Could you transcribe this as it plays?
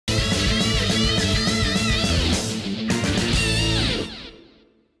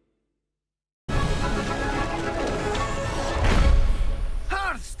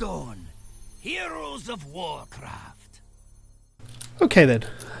Heroes of Warcraft. Okay then.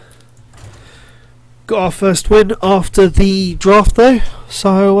 Got our first win after the draft though,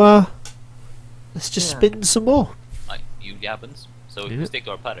 so let's just spin some more. Like, usually happens. So if we stick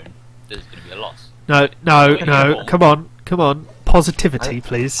to our pattern, there's going to be a loss. No, come on. Positivity,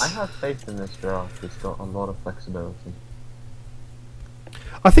 please. I have faith in this draft. It's got a lot of flexibility.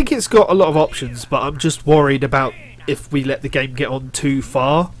 I think it's got a lot of options, but I'm just worried about if we let the game get on too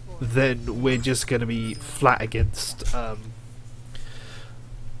far, then we're just going to be flat against, I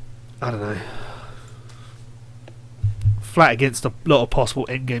don't know, flat against a lot of possible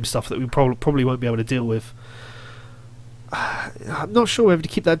endgame stuff that we probably won't be able to deal with. I'm not sure whether to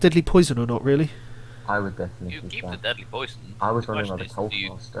keep that deadly poison or not, really. I would definitely keep the deadly poison. I was The running question like a is, cult do you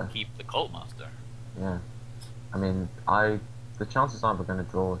master. keep the cult master? Yeah. I mean, the chances are we're going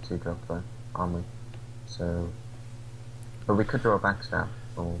to draw a 2-drop though, aren't we? So, but we could draw a backstab,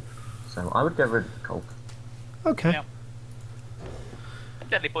 so I would get rid of the cult. Okay. Yeah.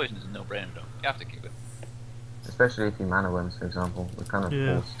 Deadly poison is a no-brainer though. You have to keep it. Especially if you mana worms, for example. We're kind of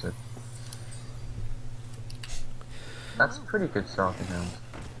forced to. That's a pretty good starting hand.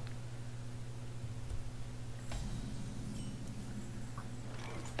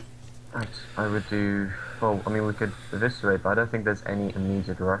 Right, I would do. Well, I mean, we could eviscerate, but I don't think there's any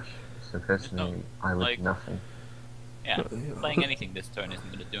immediate rush. So personally, I would nothing. Yeah, playing anything this turn isn't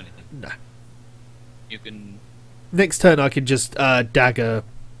going to do anything. No. You can. Next turn, I can just dagger,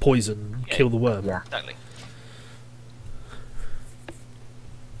 poison, kill the worm. Yeah. Exactly.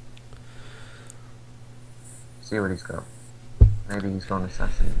 See what he's got. Maybe he's got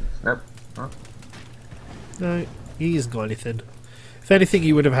assassins. Nope. Oh. No, he hasn't got anything. If anything,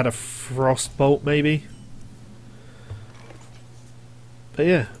 he would have had a frostbolt, maybe. But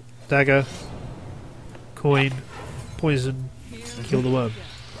yeah, dagger, coin, poison, kill the worm.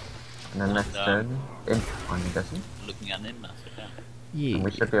 And then next turn, imp, I'm guessing. Looking at him, yeah. Yeah. And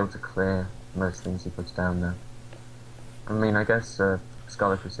we should be able to clear most things he puts down there. I mean, I guess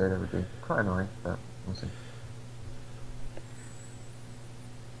Scarlet Crusader would be quite annoying, but we'll see.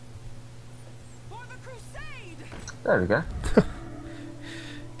 There we go.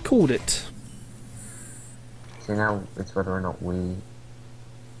 Called it. See, now it's whether or not we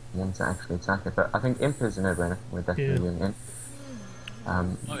want to actually attack it. But I think Imp is a no-brainer. We're definitely doing Imp.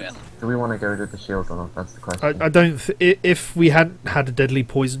 Oh yeah. Do we want to go to the shield or not? That's the question. I don't. If we hadn't had a deadly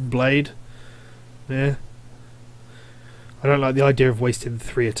poison blade, yeah. I don't like the idea of wasting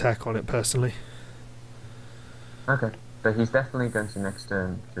 3 attack on it personally. Okay, but he's definitely going to next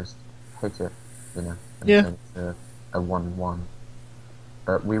turn just hit it, you know. And Yeah. turn it to a 1-1.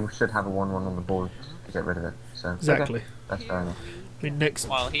 But we should have a 1-1 on the board to get rid of it. So Exactly. okay, that's fair enough. I mean, next.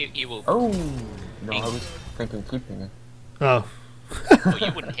 Well, he will. Oh no, I was thinking keeping it. Oh. Well,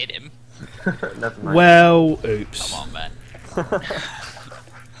 you wouldn't hit him. Never mind. Well, oops. Come on, man.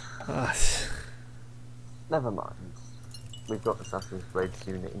 Never mind. We've got Assassin's Blade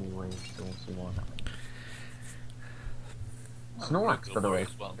soon anyway, so we'll see what happens. Snorlax, by the way.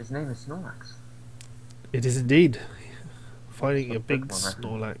 Well. His name is Snorlax. It is indeed. Fighting a big Pokemon record.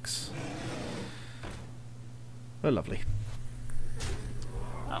 Snorlax. Oh, lovely.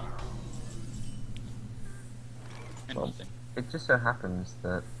 Oh. Interesting. It just so happens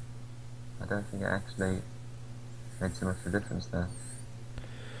that I don't think it actually made too much of a difference there.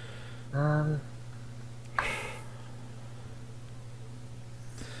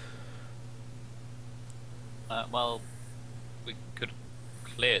 Well, we could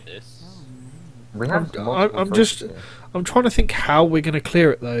clear this. We have I'm trying to think how we're going to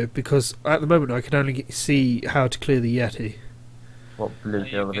clear it though, because at the moment I can only see how to clear the Yeti. What blue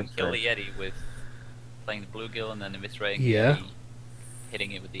You gill can of kill the Yeti with playing the bluegill and then eviscerating Yeah. the Yeti,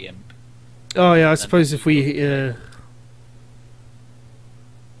 hitting it with the imp. Oh yeah, I suppose if we. The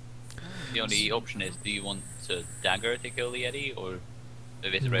only option is, do you want to dagger to kill the Yeti or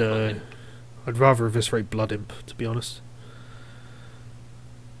eviscerate No. with imp? I'd rather eviscerate Blood Imp, to be honest.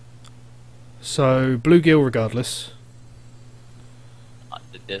 So, bluegill regardless.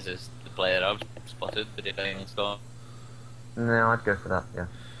 This is the player I've spotted, but if anyone's got... No, I'd go for that, yeah.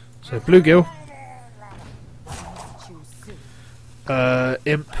 So, bluegill.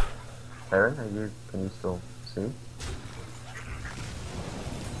 Imp. Tearyn, can you still see?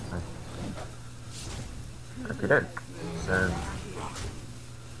 Okay, doke. So...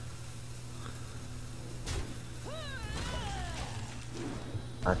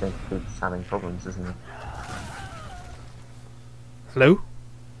 I think it's having problems, isn't it? Hello?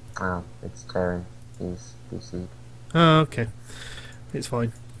 Oh, it's Tearyn. He's DC'd. Oh, okay. It's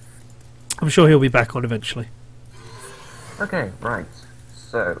fine. I'm sure he'll be back on eventually. Okay, right.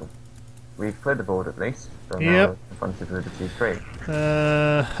 So, we've cleared the board at least. So now Yep. we're confronted with the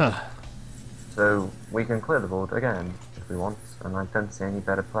T3. Huh. So we can clear the board again if we want, and I don't see any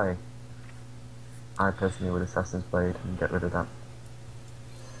better play. I personally would Assassin's Blade and get rid of that.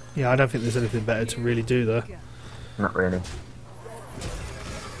 Yeah, I don't think there's anything better to really do there. Not really.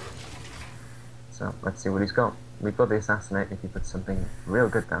 So let's see what he's got. We've got the Assassinate if he puts something real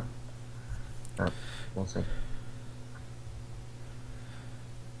good down. But we'll see.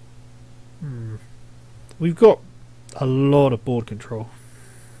 We've got a lot of board control.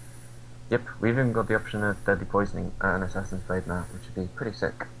 Yep, we've even got the option of Deadly Poisoning an Assassin's Blade now, which would be pretty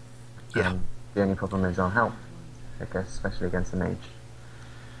sick. Yeah. The only problem is our health, I guess, especially against the mage.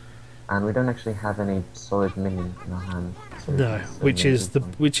 And we don't actually have any solid minion in our hand. So No, it's,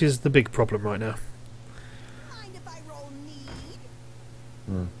 which is the big problem right now.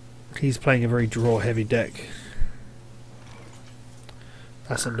 He's playing a very draw-heavy deck.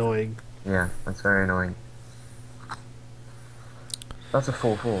 That's annoying. Yeah, that's very annoying. That's a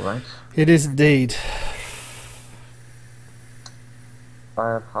 4/4, right? It is indeed.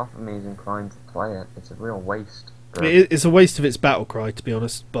 Half of me is inclined to play it. It's a real waste. But It's a waste of its battle cry, to be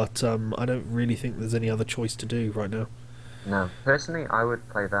honest. But I don't really think there's any other choice to do right now. no, personally, I would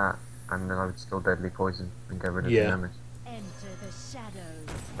play that, and then I would still Deadly Poison and get rid of Yeah. the damage. Enter the shadows.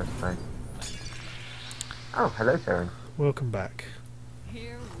 Let's play. Oh, hello, Tearyn. Welcome back.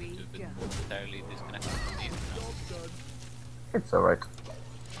 Here we You've go. been momentarily disconnected from the internet. It's alright.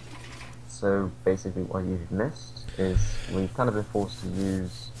 So basically what you've missed is we've kind of been forced to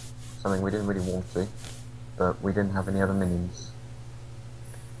use something we didn't really want to, but we didn't have any other minions.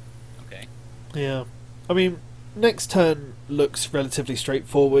 Okay. Yeah. I mean, next turn looks relatively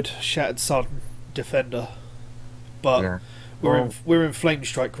straightforward. Shattered Sun, Defender. But Yeah. we're in Flame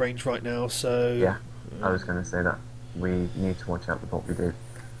Strike range right now, so... Yeah, I was going to say that. We need to watch out with what we do.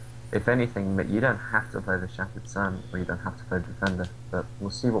 If anything, you don't have to play the Shattered Sun, or you don't have to play Defender, but we'll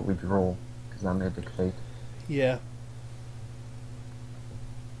see what we draw, because that may dictate. Yeah.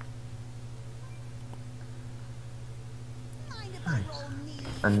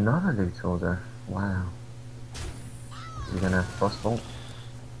 Another loot order. Wow. Is he going to Frostbolt?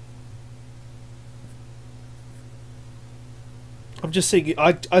 I'm just seeing...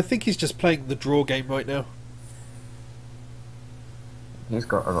 I think he's just playing the draw game right now. He's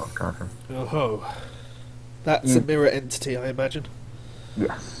got a lot of card room. Oh. That's a mirror entity, I imagine.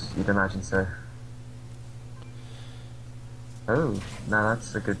 Yes, you'd imagine so. Oh, now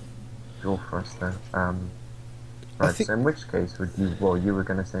that's a good draw for us though. Right, think- so in which case would you, well, you were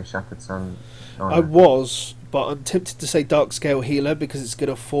going to say Shattered Sun. I was, but I'm tempted to say Dark Scale Healer because it's going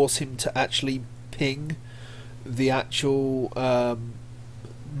to force him to actually ping the actual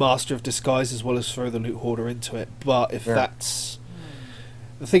Master of Disguise as well as throw the Loot Hoarder into it. But if Yeah. that's...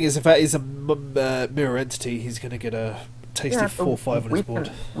 The thing is, if that is a mirror entity, he's going to get a tasty 4/5 on his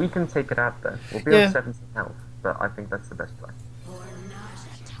board. We can take it out there. We'll be Yeah. on 17 health, but I think that's the best play.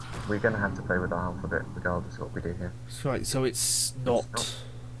 We're going to have to play with our health a bit, regardless of what we do here. Right, so it's not... not.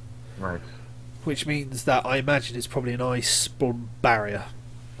 Right. Which means that I imagine it's probably an ice barrier.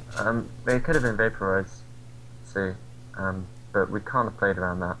 They could have been vaporized, too, but we can't have played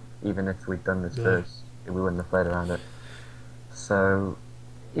around that, even if we'd done this No. first, we wouldn't have played around it. So,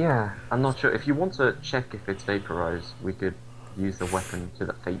 yeah, I'm not sure. If you want to check if it's vaporized, we could use the weapon to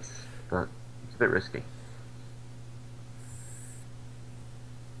the face, but it's a bit risky.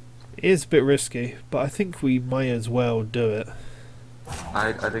 It is a bit risky, but I think we may as well do it.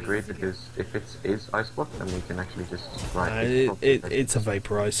 I'd agree, because if it is ice block, then we can actually just... Right, It's a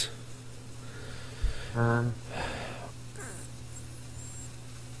vaporize.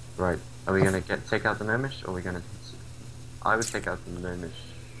 Right, are we going to take out the Gnomish, or are we going to... I would take out the Gnomish.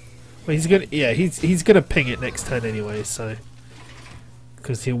 Well, he's gonna ping it next turn anyway, so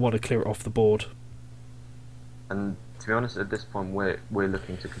because he'll want to clear it off the board. And to be honest, at this point, we're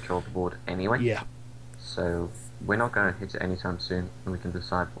looking to control the board anyway. Yeah, So we're not going to hit it anytime soon, and we can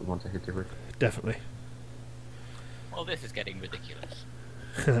decide what we want to hit it with. definitely. Well, this is getting ridiculous.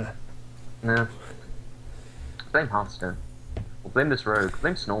 No. Blame Hearthstone. Or blame this rogue.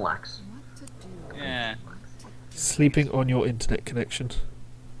 Blame Snorlax. What to do? Yeah, Sleeping on your internet connection.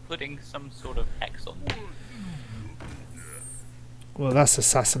 putting some sort of hex on me. Well, that's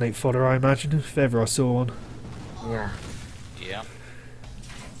assassinate fodder, I imagine, if ever I saw one. Yeah. Yeah.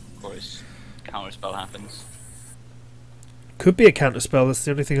 Of course, counterspell happens. Could be a counterspell. That's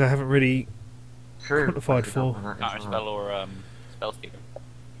the only thing I haven't really. True. Quantified I forgot for. about that as Counterspell well. or spell speaker,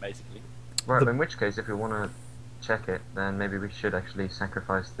 basically. Right, The- in which case, if we want to check it, then maybe we should actually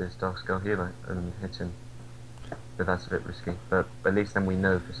sacrifice this Dark Skull Healer and hit him. But that's a bit risky. But at least then we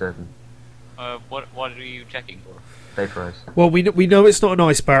know for certain. What are you checking for? Vaporize. Well, we know it's not an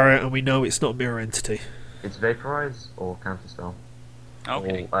ice barrier, and we know it's not a mirror entity. It's vaporize or counterspell.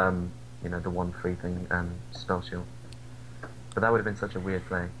 Okay. Or you know, the 1/3 thing, spell shield. But that would have been such a weird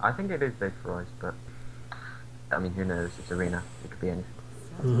play. I think it is vaporize, but I mean, who knows? It's arena. It could be anything.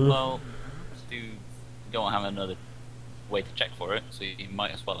 Mhm. Well, you don't have another way to check for it, so you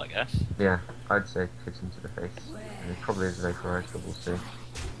might as well, I guess. Yeah, I'd say hits into the face. And it probably is vaporize, but we'll see.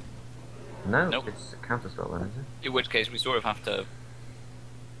 No, Nope. it's a counterspell then, is it? In which case, we sort of have to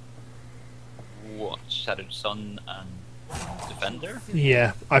watch Shattered Sun and Defender.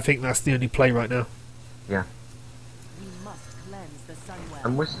 Yeah, I think that's the only play right now. Yeah. We must cleanse the Sunwell.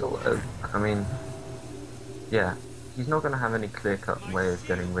 And we're still, I mean, yeah, he's not going to have any clear-cut way of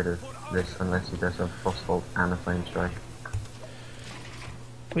getting rid of this unless he does a Frostbolt and a Flame Strike.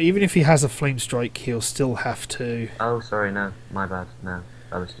 But even if he has a flame strike, he'll still have to. Oh, sorry, no, my bad, no,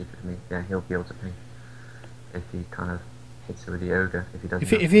 that was stupid of me. Yeah, he'll be able to ping if he kind of hits it with the Ogre, if he doesn't.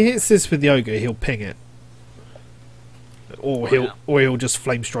 If he hits this with the ogre, he'll ping it, or he'll just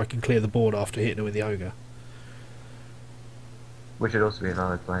flame strike and clear the board after hitting it with the ogre. Which would also be a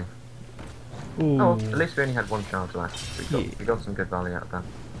valid play. Ooh. Oh, at least we only had one charge left. We got some good value out of that.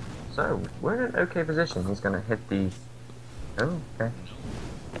 So, we're in an okay position. He's going to hit the... Oh, okay.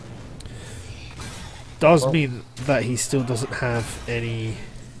 Does Well- mean that he still doesn't have any.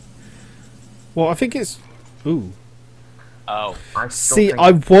 Well, I think it's. Ooh. Oh, I still See, think-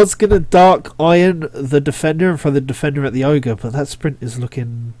 I was gonna dark iron the defender and throw the defender at the ogre, but that sprint is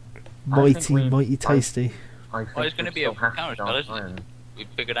looking I think mighty, we- mighty tasty. I think well, it's going to we be a still have to counterspell, dark isn't iron. it? We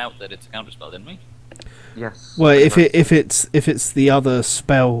figured out that it's a counterspell, didn't we? Yes. Well, pretty if much. it's the other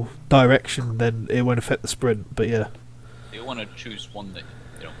spell direction, then it won't affect the sprint. But yeah, You want to choose one that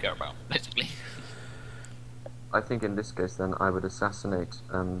you don't care about, basically. I think in this case then I would assassinate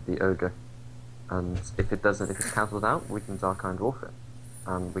the Ogre. And if it's cancelled out, we can Dark Iron Dwarf it.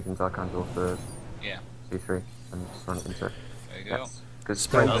 And we can Dark Iron Dwarf the Yeah, 2/3 and just run it into it. there you go. Yes. Because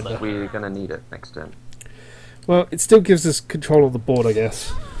Spellbender. we're going to need it next turn. well, it still gives us control of the board, I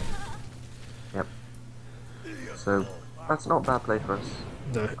guess. Yep. So, that's not a bad play for us.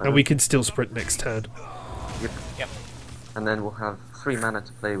 No, and we can still sprint next turn. Yep. Yep. And then we'll have 3 mana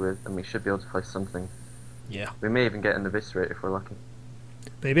to play with, and we should be able to play something. Yeah, We may even get an Eviscerate if we're lucky.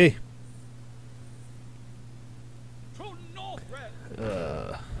 maybe.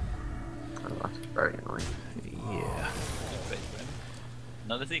 Oh, that's very annoying. Yeah.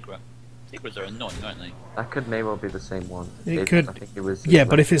 Another secret. Secrets are annoying, aren't they? That could may well be the same one. It could. I think it was. Yeah,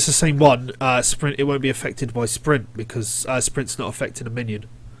 but if it's the same one, sprint, it won't be affected by sprint because sprint's not affecting a minion.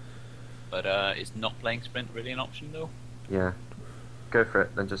 But is not playing sprint really an option though? Yeah. Go for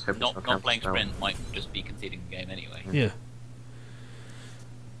it, then just hope it's Not not playing counterspell. sprint might just be conceding the game anyway. Yeah.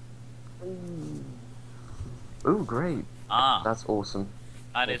 Ooh, great. Ah, That's awesome.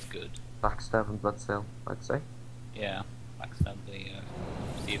 that is good. Backstab and Bloodsail, I'd say. Yeah, backstab the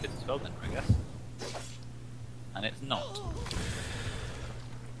see if it's a spellbender, I guess. And it's not.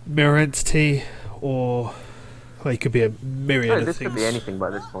 Mirror entity, or well, it could be a myriad No, of this things. could be anything by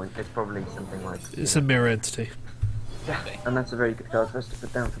this point. It's probably something like. It's a mirror entity. Okay. And that's a very good card for us to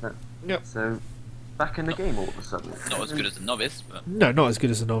put down for that. Yep. So, back in the game all of a sudden. Not as good as a novice, but No, not as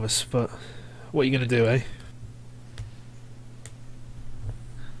good as a novice, but what are you going to do, eh?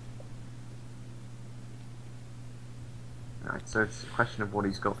 Right, so it's a question of what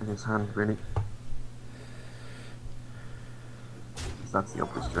he's got in his hand, really. So that's the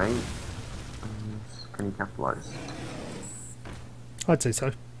Opera Strain. And can he capitalise? I'd say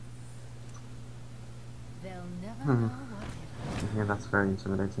so. They'll never Hmm. know what hit Yeah, that's very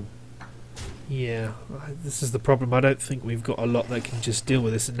intimidating. Yeah, this is the problem. I don't think we've got a lot that can just deal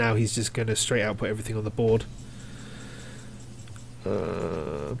with this, and now he's just going to straight out put everything on the board.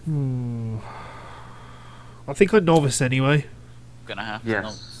 I think I'm novice anyway. gonna have to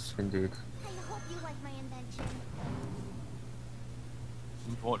Yes, indeed. I hope you like my invention.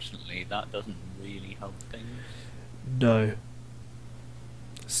 Unfortunately, that doesn't really help things. No.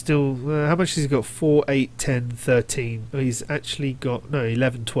 Still, how much has he got? 4, 8, 10, 13. Oh, he's actually got, no,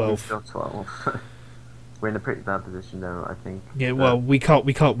 11, 12. We've got 12. We're in a pretty bad position though, I think. Yeah, well, we can't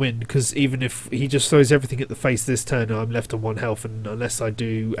win because even if he just throws everything at the face this turn, I'm left on 1 health, and unless I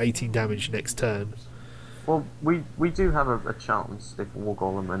do 18 damage next turn. Well, we do have a chance if War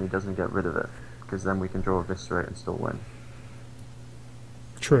Golem and he doesn't get rid of it, because then we can draw a Eviscerate and still win.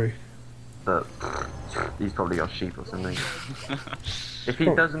 True. But he's probably got sheep or something. If he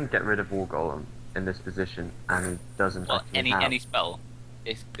doesn't get rid of War Golem in this position and he doesn't Well, actually any have... any spell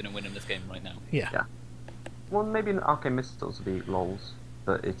is gonna win him this game right now. Yeah. Yeah. Well, maybe an Arcane Missiles would be lols.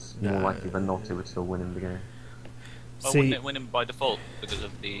 but it's more likely than not it would still win in the game. Well, See, wouldn't it win him by default because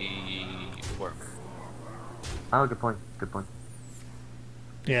of the work? Oh, good point. Good point.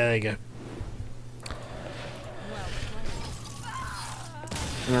 yeah, there you go.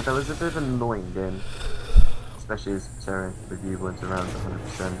 Yeah, that was a bit of an annoying game, especially as Tearyn with you weren't around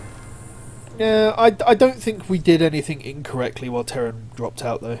 100%. Yeah, I don't think we did anything incorrectly while Tearyn dropped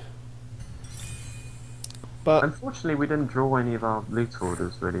out though. But Unfortunately, we didn't draw any of our loot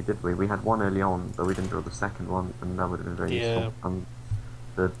orders, really, did we? We had one early on, but we didn't draw the second one, and that would have been very useful.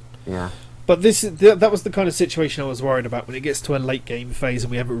 Yeah. But that was the kind of situation I was worried about when it gets to a late game phase and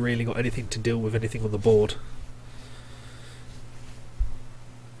we haven't really got anything to deal with anything on the board.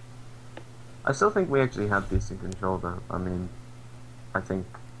 I still think we actually had decent control, though. I mean, I think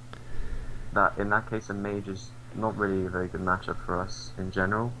that in that case, a mage is not really a very good matchup for us in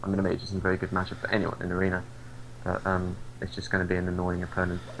general. I mean, a mage isn't a very good matchup for anyone in Arena, but it's just going to be an annoying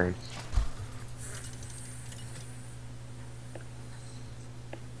opponent to face.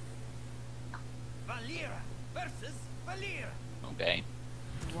 Valera versus Valera. Okay.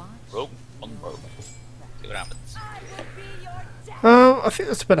 Watch. Rogue on rogue. See what happens. I will be your death. I think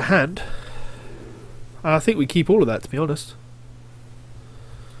that's a better hand. I think we keep all of that, to be honest.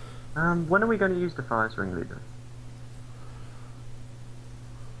 When are we going to use the Fire's Ringleader?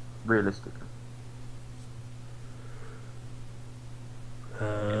 Realistically.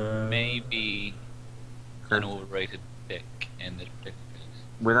 Maybe an overrated pick in this particular case.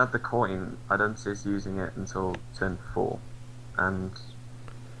 Without the coin, I don't see us using it until turn 4. And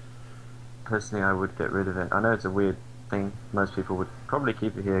personally, I would get rid of it. I know it's a weird thing. Most people would probably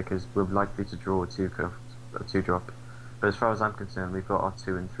keep it here because we're likely to draw a 2-drop. But as far as I'm concerned, we've got our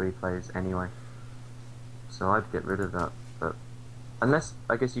 2 and 3 plays anyway. So I'd get rid of that. But unless,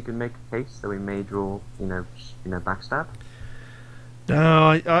 I guess you can make a case that we may draw, backstab.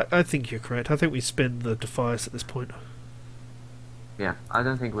 No, I think you're correct. I think we spin the Defiance at this point. Yeah, I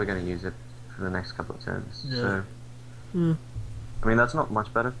don't think we're going to use it for the next couple of turns. No. So, Hmm. I mean, that's not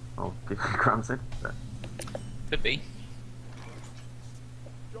much better. I'll give you granted. But Could be.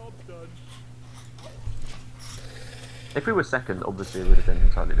 if we were second, obviously it would have been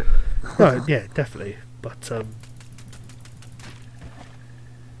entirely different. Right, yeah, definitely. But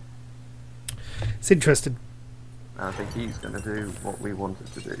it's interesting. I think he's going to do what we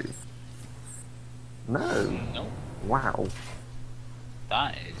wanted to do. No. No, Wow.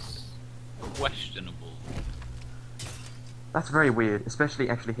 that is questionable. That's very weird, especially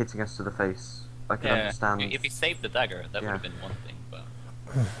actually hitting us to the face. I can understand. If he saved the dagger, that Yeah. would have been one thing, but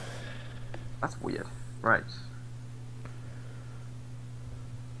That's weird. Right.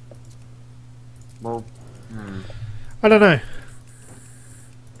 Well, I don't know.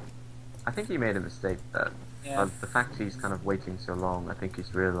 I think he made a mistake there. yeah. The fact he's kind of waiting so long, I think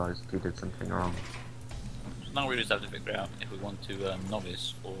he's realised he did something wrong. So now we just have to figure out if we want to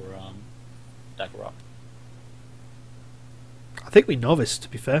novice or dagger up. I think we novice, to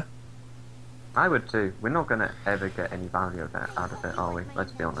be fair. I would too. We're not going to ever get any value out of it, are we?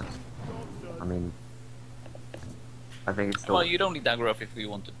 Let's be honest. I mean, I think it's still... Well, you'd only dagger up if we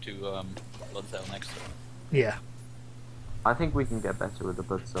wanted to blood cell next turn. Yeah. I think we can get better with the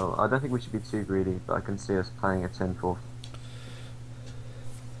Blood Soul. I don't think we should be too greedy, but I can see us playing a 10-4.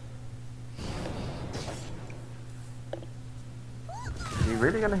 Are you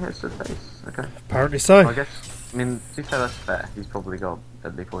really going to hit us to the face? Okay. Apparently so. I guess, I mean, to be fair, that's fair. He's probably got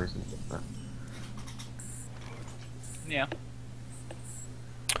deadly poison, but... Yeah.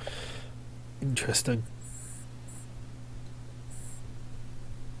 Interesting.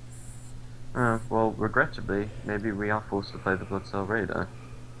 Well, regrettably, maybe we are forced to play the Blood Cell Raider.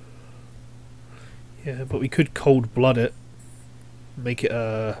 Yeah, but we could cold blood it. Make it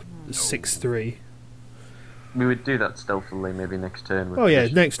a 6-3. We would do that stealthily maybe next turn. With Oh, yeah,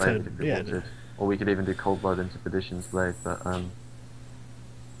 Perdition's next Blade turn, if we yeah. wanted. Or we could even do Cold Blood into Perdition's Blade, but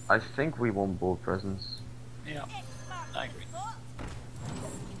I think we want board presence. Yeah. I agree.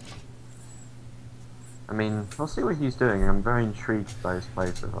 I mean, we'll see what he's doing. I'm very intrigued by his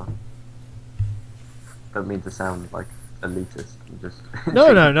play so far. Don't mean to sound like elitist. I'm just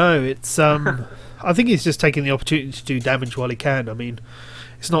No. It's I think he's just taking the opportunity to do damage while he can. I mean,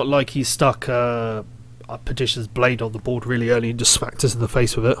 it's not like he's stuck a Petition's Blade on the board really early and just smacked us in the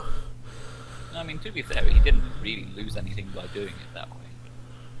face with it. I mean, to be fair, he didn't really lose anything by doing it that way.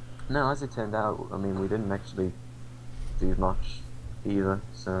 No, as it turned out, I mean, we didn't actually do much either.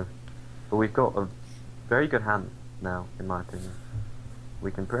 So, but we've got a very good hand now, in my opinion.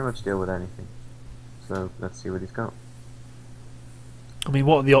 We can pretty much deal with anything. So let's see what he's got. I mean,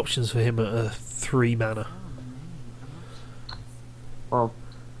 what are the options for him at a 3 mana? Well,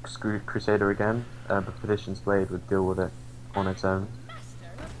 Crusader again, but Perdition's Blade would deal with it on its own.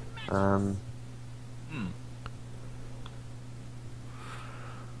 Hmm.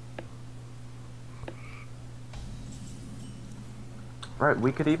 Right,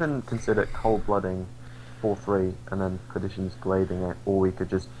 we could even consider cold-blooding 4-3 and then Perdition's Blading it, or we could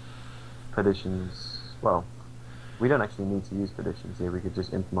just Perdition's... well, we don't actually need to use Perditions here, we could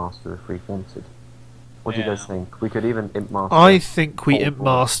just Imp Master if we wanted. What do you guys Yeah. think? We could even Imp Master... I think we Cold Imp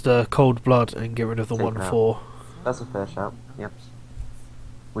Blood. Master Cold Blood and get rid of the Take it out. 1/4. That's a fair shout, yep.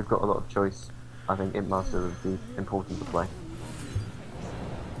 We've got a lot of choice. I think Imp Master would be important to play.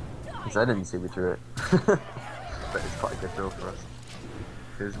 Because I didn't see we drew it. But it's quite a good draw for us.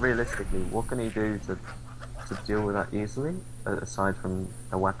 Because realistically, what can he do to deal with that easily, aside from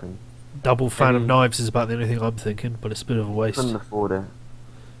a weapon? Double Fan of Any- Knives is about the only thing I'm thinking, but it's a bit of a waste. Couldn't afford it.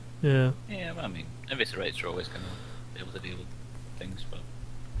 Yeah. Yeah, well, I mean, Eviscerates are always going to be able to deal with things, but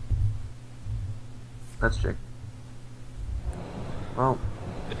That's true. Well,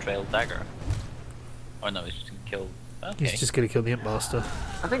 Betrayal Dagger. Or no, it's just going to kill. Okay. He's just going to kill the Imp Master.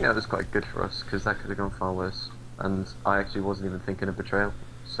 I think that was quite good for us, because that could have gone far worse. And I actually wasn't even thinking of Betrayal,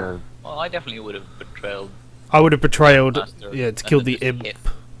 so... Well, I definitely would have betrayed I would have betrayed, Master. yeah, to and kill then the just Imp. hit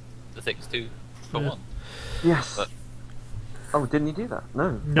the 6-2 for Yeah. 1. Yes! But- Oh, didn't he do that?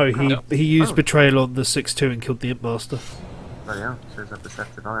 No. No, No. he used Oh. Betrayal on the 6/2 and killed the Imp Master. Oh yeah, shows how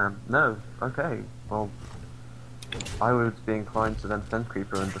perceptive I am. No, okay, well... I would be inclined to then Fence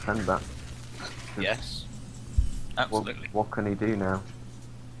Creeper and defend that. Yes. What, Absolutely. what can he do now?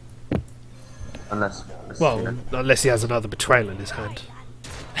 Unless... Well, you know, unless he has another Betrayal in his hand.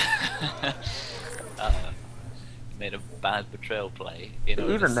 He made a bad betrayal play in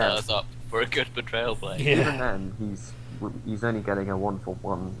order Even to set then- us up for a good betrayal play. Yeah. even then, he's only getting a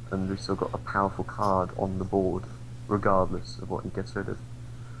 1-for-1, and we've still got a powerful card on the board, regardless of what he gets rid of.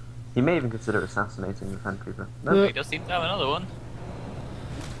 He may even consider assassinating the Fan Creeper. No, Yeah. He does seem to have another one.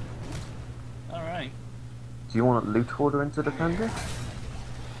 Alright. do you want to loot hoarder into defender?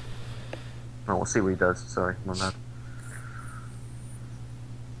 Oh, we'll see what he does. Sorry, my bad.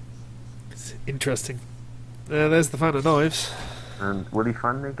 It's interesting. There's the Fan of Knives. And will he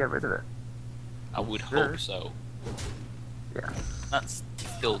finally get rid of it? I would Sure. hope so. Yes. That's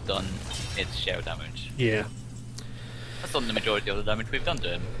still done its share damage. Yeah, That's done the majority of the damage we've done to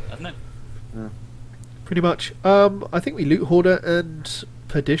him, hasn't it? pretty much. I think we loot Hoarder and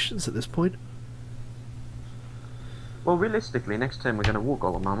Perditions at this point. Well, realistically, next turn we're going to War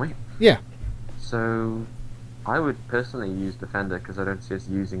Golem, aren't we? Yeah. So, I would personally use Defender because I don't see us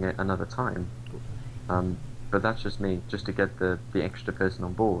using it another time. But that's just me, just to get the extra person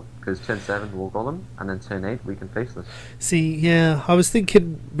on board. Because turn 7 War Golem, and then turn 8 we can Faceless. See, yeah, I was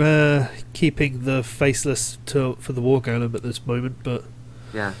thinking keeping the Faceless for the War Golem at this moment, but...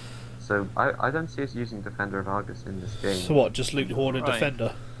 Yeah. So I don't see us using Defender of Argus in this game. So what, just loot Hoarder Right.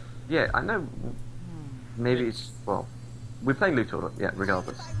 Defender? Yeah, I know. Maybe it's well, we're playing Loot Order, yeah,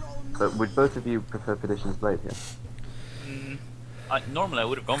 regardless. But would both of you prefer Perdition's Blade here? Normally I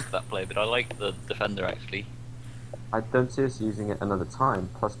would have gone for that play, but I like the Defender actually. I don't see us using it another time.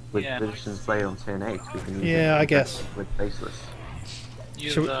 Plus, with Yeah. Perdition's Blade on turn 8, we can use Yeah, it I guess. with Faceless.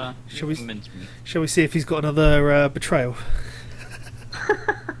 You've, Shall we- you've shall we- convinced me. Shall we see if he's got another Betrayal?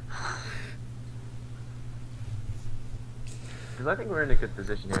 Because I think we're in a good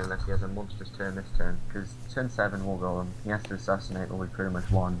position here unless he has a monstrous turn this turn. Because turn 7 War Golem, he has to assassinate or we pretty much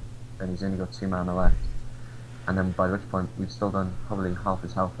won. Then he's only got 2 mana left. And then by which point we've still done probably half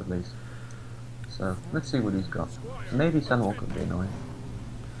his health at least. So let's see what he's got. Maybe Sunwalker would be annoying.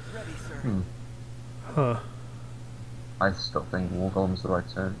 Huh. I still think War Golem's the right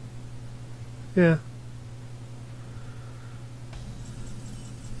turn. Yeah.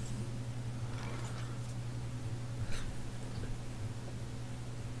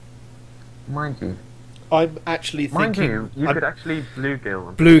 Mind you, I'm actually mind thinking... you, you could actually Bluegill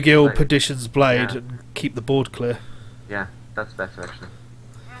and Bluegill, Blade. Perdition's Blade, Yeah. and keep the board clear. Yeah, that's better actually.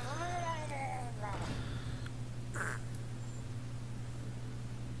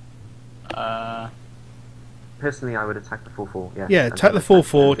 Personally, I would attack the 4/4. Yeah. Yeah, and attack the then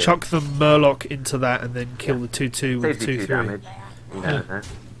 4/4, Bluegill. chuck the Murloc into that, and then kill the 2/2 with Saves you 2 2/3. damage. You never know.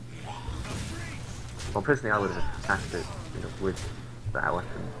 Well, personally, I would have attacked it, with that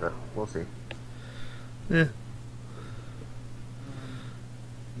weapon, but we'll see. Yeah.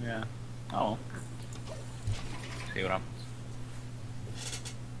 Yeah. Oh. See what happens.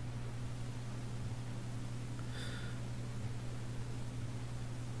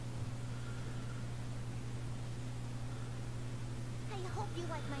 I hope you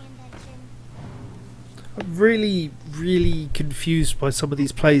like my invention. I'm really, really confused by some of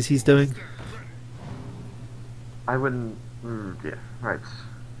these plays he's doing. I wouldn't. Yeah, right.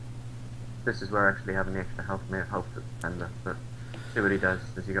 This is where actually having the extra health may have helped the defender, but see what he does.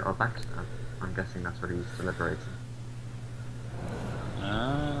 Does he go oh, back? I'm guessing that's what he's deliberating.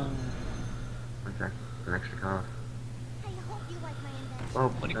 Okay, an extra card. I hope you like my invention.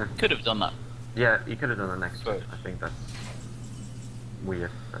 Well, Well, he could have done that. yeah, he could have done the next one. Right. I think that's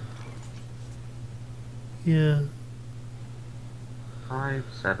weird. But Yeah. 5,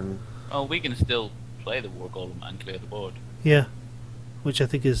 7. Oh, we can still play the War Golem and clear the board. Yeah. Which I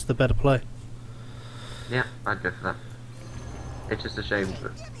think is the better play. Yeah, I'd go for that. It's just a shame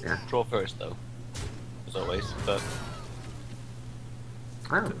that, yeah. Draw first, though, as always. But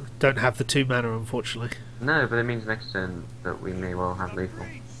Oh, Don't have the 2 mana, unfortunately. no, but it means next turn that we may well have lethal.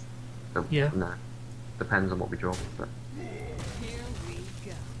 So, Yeah. no. Depends on what we draw, but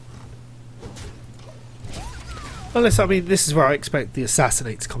Unless, I mean, this is where I expect the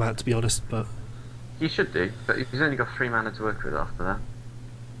Assassinate to come out, to be honest, but... he should do, but he's only got 3 mana to work with after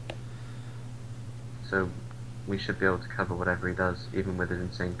that. So, we should be able to cover whatever he does, even with his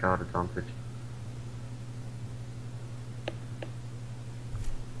insane card advantage.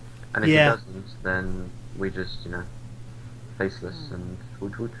 And if Yeah. he doesn't, then we just, you know, faceless and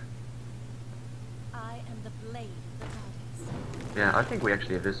woot woot. I am the blade of the goddess. Yeah, I think we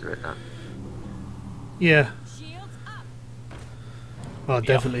actually eviscerate that. Yeah. Shields up. Oh, Yeah.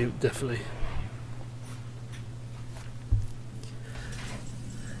 definitely, definitely.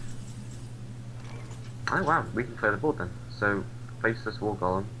 Oh wow, we can clear the board then. So, faceless War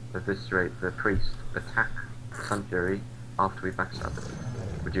Golem, eviscerate the priest, attack Sun Fury after we backstab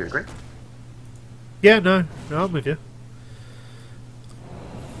it. Would you agree? Yeah, no, I'm with you.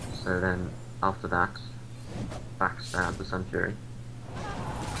 So then, after that, backstab the Sun Fury.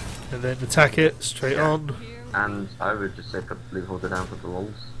 And then attack it straight Yeah. on. And I would just say put Blue Holder down for the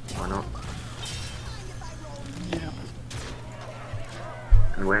lulz. Why not?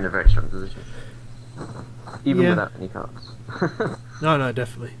 And we're in a very strong position. Even Yeah. without any cards. No,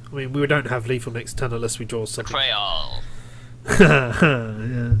 definitely. I mean, we don't have lethal next turn unless we draw something. Betrayal.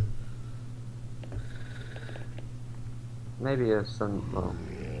 Yeah. Maybe a Sun... Well,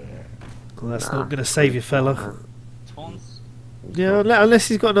 Well, that's nah. not going to save you, fella. Taunts. Yeah, unless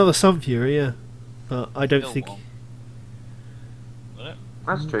he's got another Sun Fury, yeah. But I don't Still think... won't. Will it?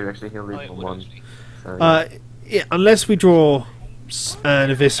 That's true, actually, he'll Oh, leave it for would 1. actually. So, Yeah, unless we draw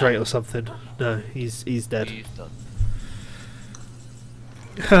an Eviscerate or something. No, he's dead. He's done.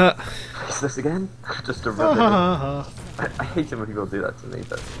 is this again? Just to rub it in. I hate it when people do that to me,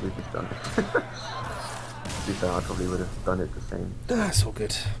 but we've just done it. To be fair, I probably would have done it the same. That's all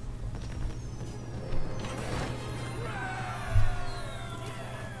good.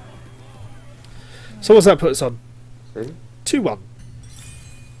 So what's that put us on? See? 2-1.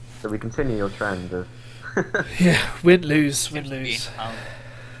 So we continue your trend of... Yeah, win, lose, win, Seems to be lose. how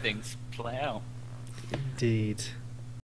things play out. Indeed.